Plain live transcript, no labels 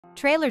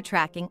Trailer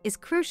tracking is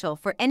crucial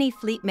for any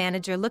fleet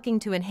manager looking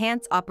to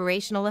enhance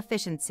operational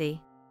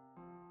efficiency.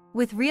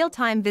 With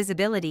real-time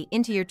visibility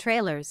into your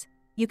trailers,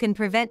 you can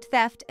prevent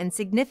theft and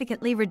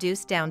significantly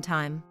reduce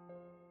downtime.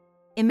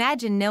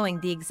 Imagine knowing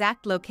the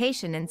exact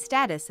location and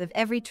status of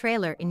every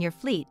trailer in your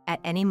fleet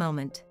at any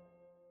moment.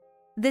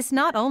 This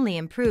not only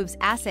improves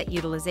asset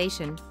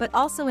utilization but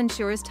also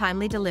ensures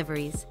timely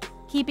deliveries,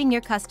 keeping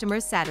your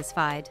customers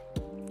satisfied.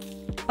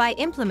 By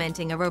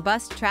implementing a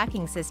robust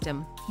tracking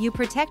system, you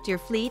protect your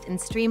fleet and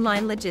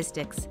streamline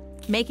logistics,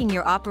 making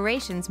your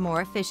operations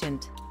more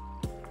efficient.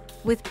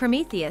 With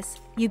Prometheus,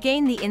 you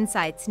gain the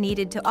insights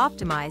needed to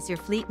optimize your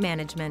fleet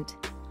management.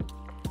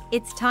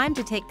 It's time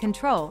to take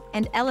control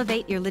and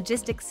elevate your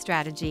logistics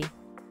strategy.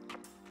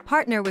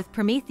 Partner with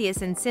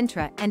Prometheus and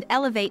Sintra and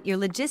elevate your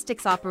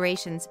logistics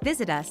operations.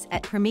 Visit us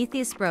at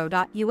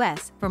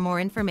prometheuspro.us for more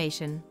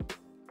information.